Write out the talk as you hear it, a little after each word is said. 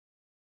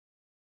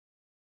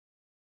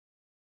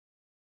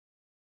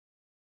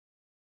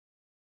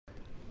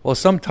Well,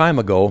 some time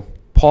ago,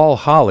 Paul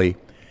Holly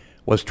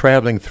was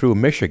traveling through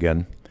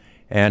Michigan,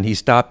 and he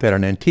stopped at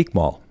an antique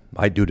mall.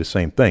 I do the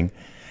same thing.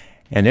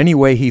 And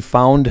anyway, he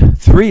found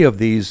 3 of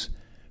these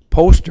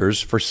posters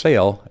for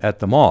sale at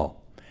the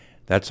mall.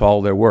 That's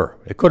all there were.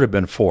 It could have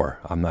been 4,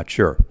 I'm not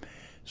sure.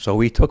 So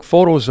he took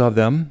photos of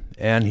them,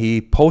 and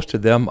he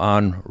posted them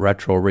on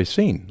Retro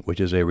Racine, which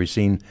is a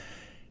Racine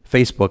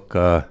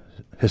Facebook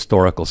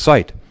historical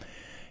site.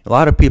 A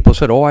lot of people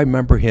said, oh, I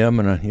remember him,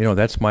 and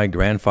that's my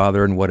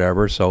grandfather and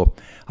whatever. So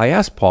I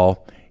asked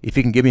Paul if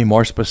he can give me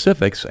more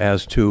specifics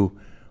as to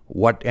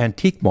what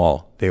antique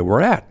mall they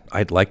were at.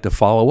 I'd like to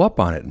follow up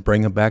on it and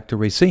bring them back to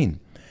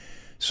Racine.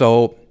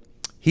 So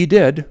he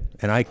did,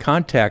 and I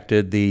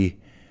contacted the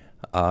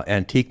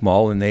antique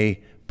mall, and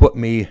they put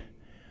me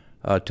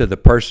to the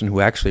person who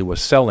actually was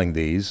selling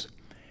these.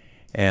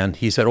 And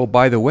he said, oh,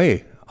 by the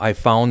way, I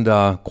found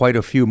quite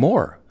a few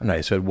more. And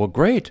I said, well,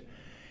 great.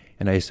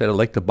 And I said, I'd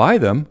like to buy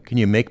them. Can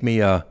you make me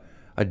a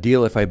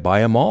deal if I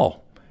buy them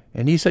all?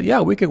 And he said,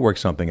 yeah, we could work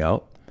something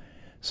out.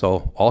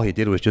 So all he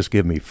did was just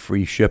give me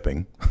free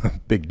shipping.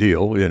 Big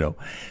deal,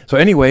 So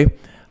anyway,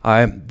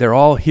 they're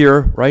all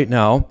here right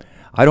now.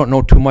 I don't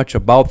know too much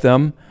about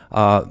them.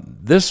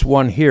 This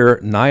one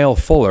here, Niall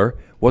Fuller,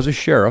 was a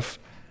sheriff,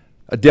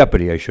 a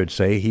deputy, I should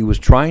say. He was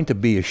trying to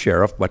be a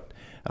sheriff, but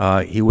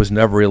he was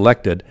never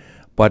elected.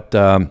 But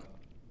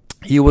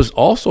he was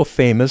also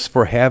famous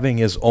for having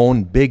his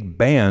own big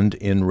band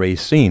in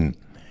Racine.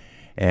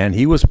 And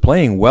he was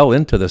playing well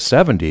into the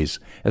 70s.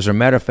 As a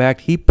matter of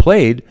fact, he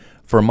played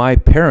for my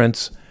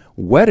parents'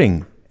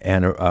 wedding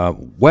and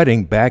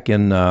wedding back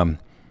in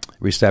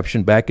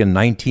reception back in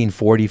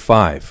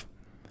 1945.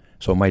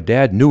 So my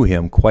dad knew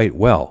him quite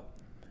well.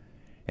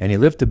 And he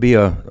lived to be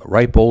a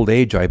ripe old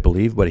age, I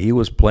believe, but he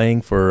was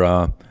playing for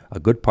a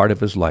good part of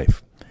his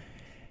life.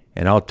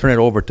 And I'll turn it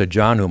over to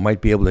John, who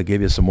might be able to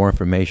give you some more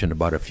information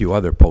about a few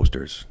other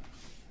posters.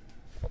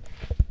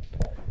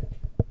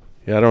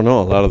 Yeah, I don't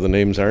know. A lot of the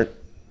names aren't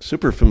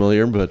super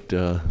familiar, but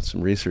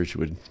some research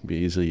would be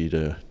easy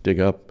to dig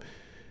up.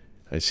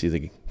 I see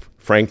the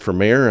Frank for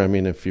mayor. I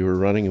mean, if you were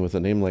running with a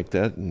name like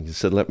that and you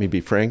said, let me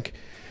be Frank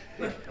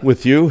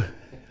with you,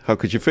 how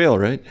could you fail,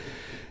 right?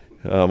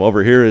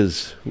 Over here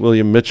is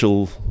William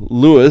Mitchell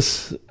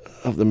Lewis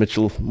of the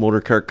Mitchell Motor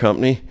Car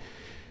Company.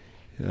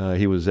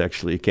 He was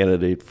actually a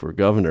candidate for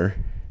governor.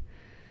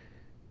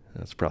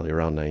 That's probably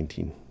around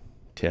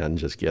 1910,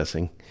 just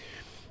guessing.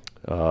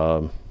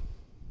 Niles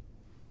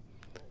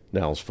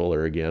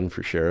Fuller again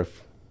for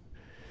sheriff.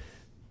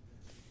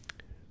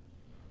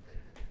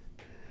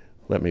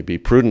 Let me be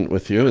prudent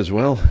with you as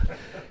well.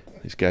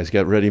 These guys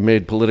got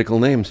ready-made political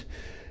names.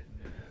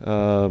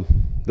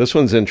 This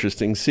one's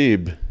interesting,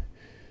 Sieb.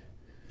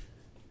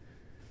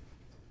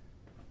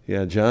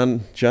 Yeah,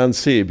 John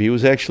Sieb. He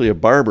was actually a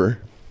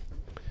barber.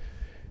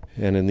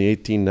 And in the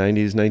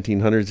 1890s,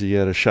 1900s, he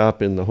had a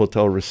shop in the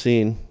Hotel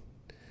Racine.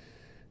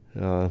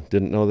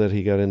 Didn't know that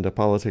he got into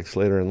politics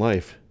later in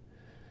life.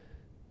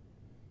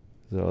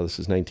 So this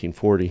is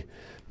 1940.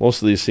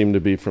 Most of these seem to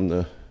be from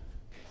the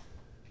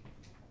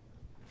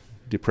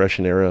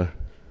Depression era,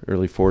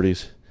 early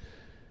 40s.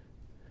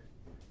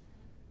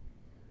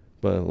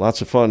 But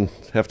lots of fun.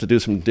 Have to do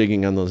some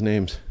digging on those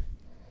names.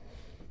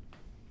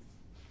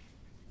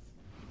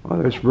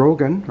 Oh, there's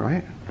Rogan,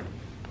 right?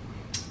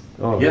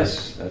 Oh,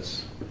 yes,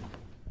 that's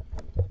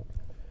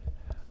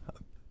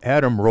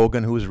Adam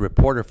Rogan, who was a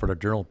reporter for the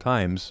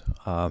Journal-Times,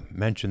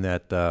 mentioned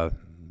that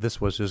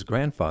this was his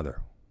grandfather.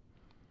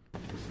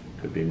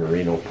 Could be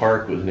Marino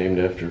Park was named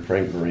after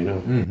Frank Marino.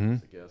 Mm-hmm.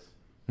 I guess.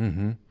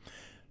 Mm-hmm.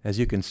 As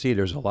you can see,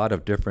 there's a lot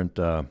of different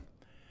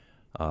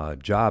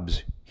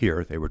jobs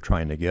here they were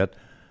trying to get.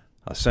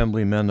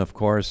 Assemblymen, of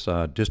course,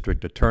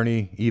 district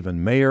attorney,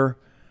 even mayor,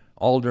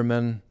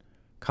 alderman,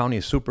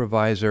 county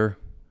supervisor.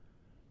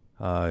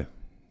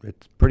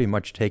 It pretty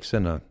much takes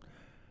in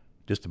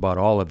just about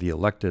all of the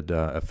elected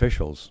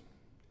officials,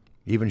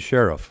 even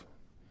sheriff.